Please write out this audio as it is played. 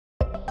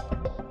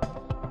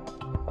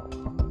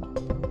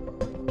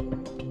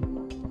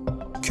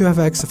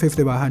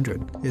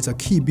QFX5100 is a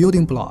key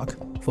building block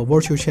for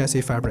virtual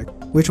chassis fabric,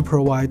 which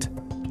provide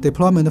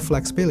deployment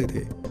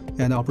flexibility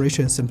and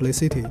operation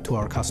simplicity to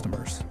our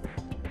customers.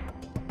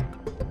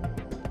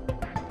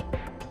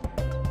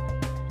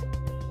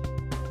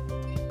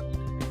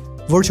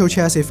 Virtual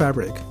chassis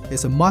fabric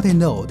is a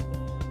multi-node,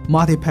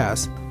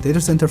 multi-path data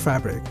center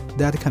fabric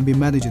that can be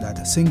managed at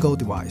a single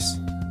device.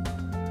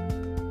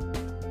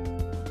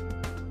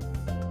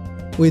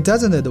 We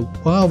designated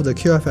one of the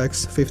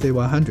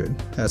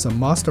QFX5100 as a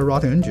master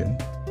routing engine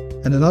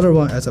and another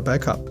one as a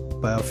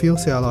backup by a few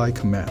CLI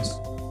commands.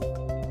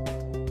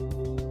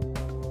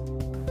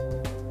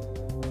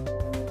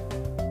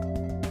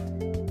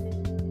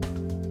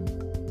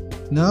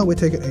 Now we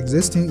take an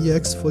existing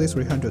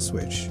EX4300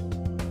 switch,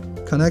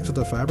 connect to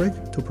the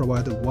fabric to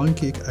provide 1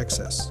 gig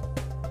access.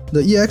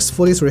 The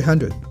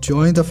EX4300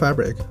 joins the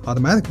fabric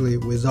automatically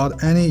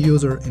without any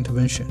user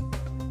intervention.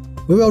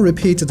 We will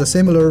repeat the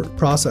similar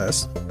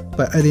process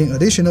by adding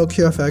additional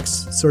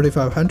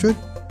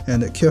QFX3500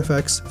 and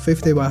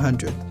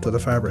QFX5100 to the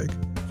fabric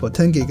for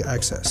 10 gig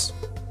access.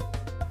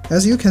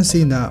 As you can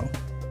see now,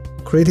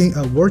 creating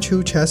a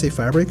virtual chassis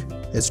fabric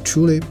is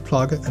truly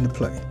plug and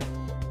play.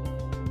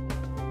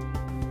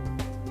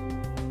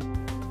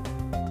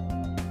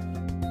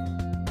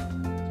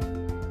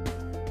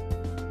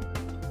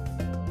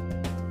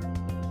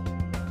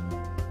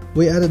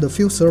 We added a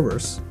few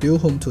servers dual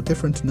home to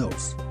different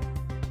nodes.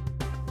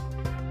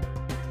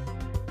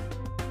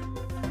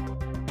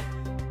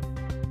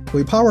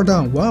 We power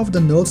down one of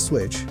the node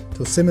switch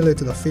to simulate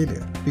the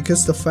failure.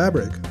 Because the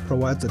fabric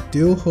provides a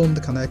dual home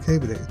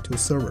connectivity to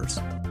servers,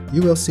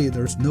 you will see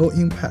there's no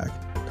impact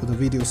to the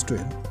video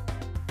stream.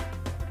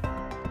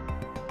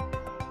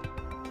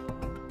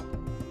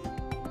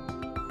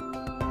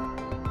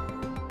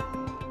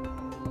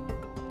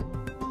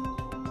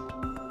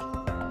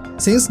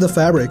 Since the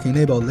fabric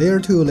enables layer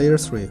 2, layer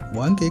 3,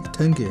 1 gig,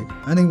 10 gig,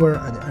 anywhere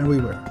and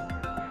everywhere,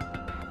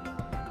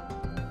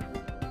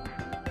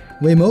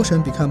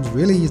 vMotion becomes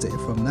really easy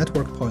from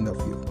network point of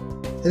view.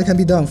 It can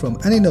be done from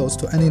any nodes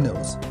to any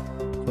nodes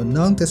for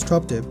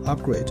non-disruptive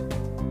upgrade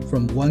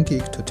from 1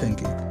 gig to 10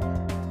 gig.